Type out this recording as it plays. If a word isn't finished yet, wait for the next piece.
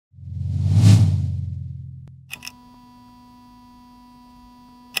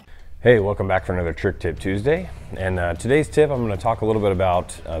Hey, welcome back for another Trick Tip Tuesday. And today's tip, I'm going to talk a little bit about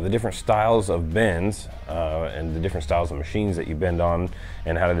the different styles of bends and the different styles of machines that you bend on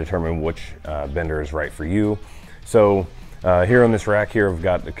and how to determine which bender is right for you. So here on this rack here, I've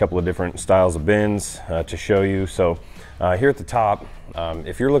got a couple of different styles of bends to show you. So here at the top,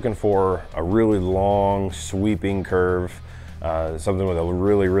 if you're looking for a really long sweeping curve, something with a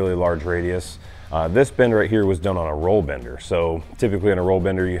really large radius, this bend right here was done on a roll bender. So typically on a roll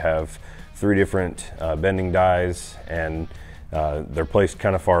bender you have three different bending dies, and they're placed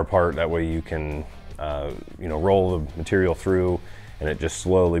kind of far apart. That way you can roll the material through, and it just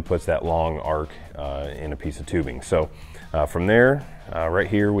slowly puts that long arc in a piece of tubing. So from there, right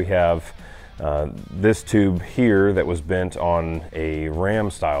here we have this tube here that was bent on a ram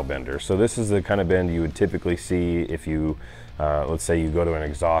style bender. So this is the kind of bend you would typically see if you let's say you go to an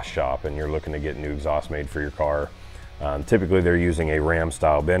exhaust shop and you're looking to get new exhaust made for your car. Typically they're using a ram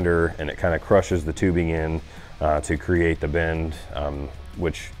style bender, and it kind of crushes the tubing in to create the bend,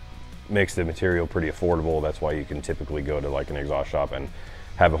 which makes the material pretty affordable. That's why you can typically go to like an exhaust shop and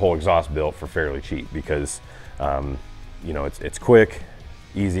have a whole exhaust built for fairly cheap, because it's quick,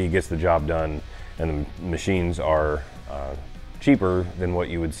 easy, gets the job done, and the machines are cheaper than what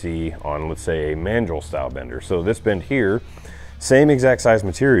you would see on, let's say, a Mandrel style bender. So this bend here, same exact size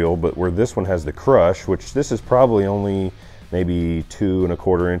material, but where this one has the crush, which this is probably only maybe 2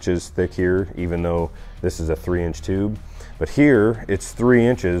 1/4 inches thick here, even though this is a 3-inch tube. But here it's 3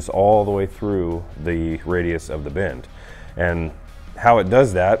 inches all the way through the radius of the bend. And how it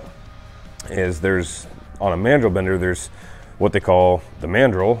does that is on a Mandrel bender, there's what they call the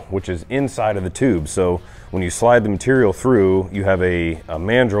mandrel, which is inside of the tube. So when you slide the material through, you have a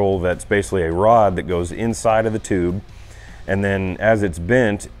mandrel that's basically a rod that goes inside of the tube, and then as it's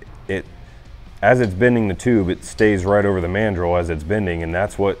bent, as it's bending the tube, it stays right over the mandrel as it's bending, and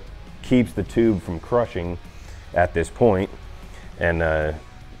that's what keeps the tube from crushing at this point, and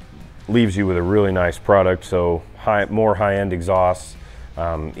leaves you with a really nice product. So more high-end exhausts,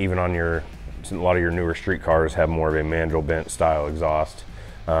 even on a lot of your newer street cars have more of a mandrel bent style exhaust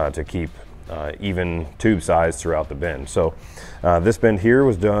to keep even tube size throughout the bend. So this bend here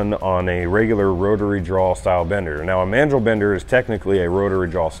was done on a regular rotary draw style bender. Now a mandrel bender is technically a rotary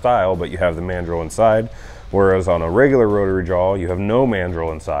draw style, but you have the mandrel inside, whereas on a regular rotary draw you have no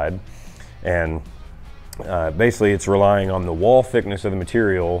mandrel inside, and basically it's relying on the wall thickness of the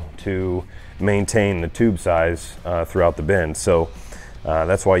material to maintain the tube size throughout the bend. So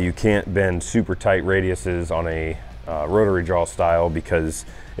that's why you can't bend super tight radiuses on a rotary draw style, because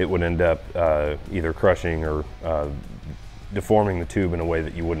it would end up either crushing or deforming the tube in a way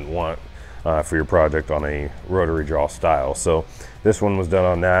that you wouldn't want for your project on a rotary draw style. So this one was done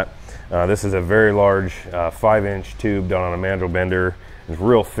on that. This is a very large 5-inch tube done on a mandrel bender. It's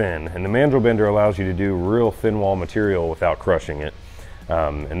real thin, and the mandrel bender allows you to do real thin wall material without crushing it.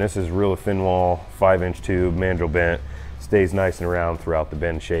 And this is real thin wall, 5-inch tube, mandrel bent. Stays nice and round throughout the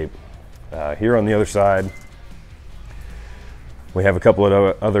bend shape. Here on the other side, we have a couple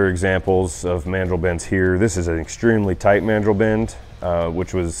of other examples of mandrel bends here. This is an extremely tight mandrel bend,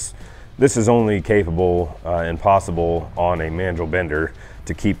 this is only capable and possible on a mandrel bender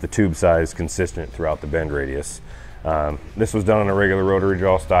to keep the tube size consistent throughout the bend radius. This was done on a regular rotary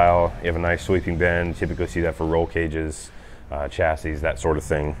draw style. You have a nice sweeping bend. You typically see that for roll cages, chassis, that sort of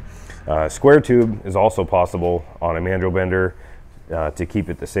thing. Square tube is also possible on a mandrel bender to keep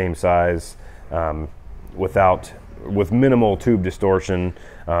it the same size with minimal tube distortion.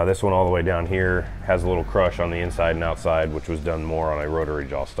 This one all the way down here has a little crush on the inside and outside, which was done more on a rotary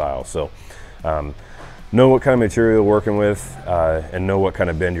draw style. So know what kind of material you're working with and know what kind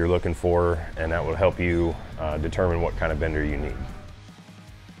of bend you're looking for, and that will help you determine what kind of bender you need.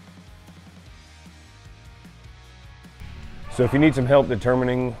 So if you need some help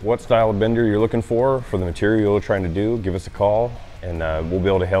determining what style of bender you're looking for the material you're trying to do, give us a call, and we'll be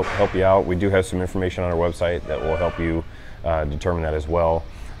able to help you out. We do have some information on our website that will help you determine that as well.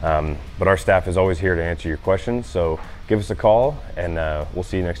 But our staff is always here to answer your questions, so give us a call, and we'll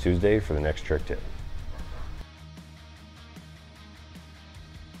see you next Tuesday for the next trick tip.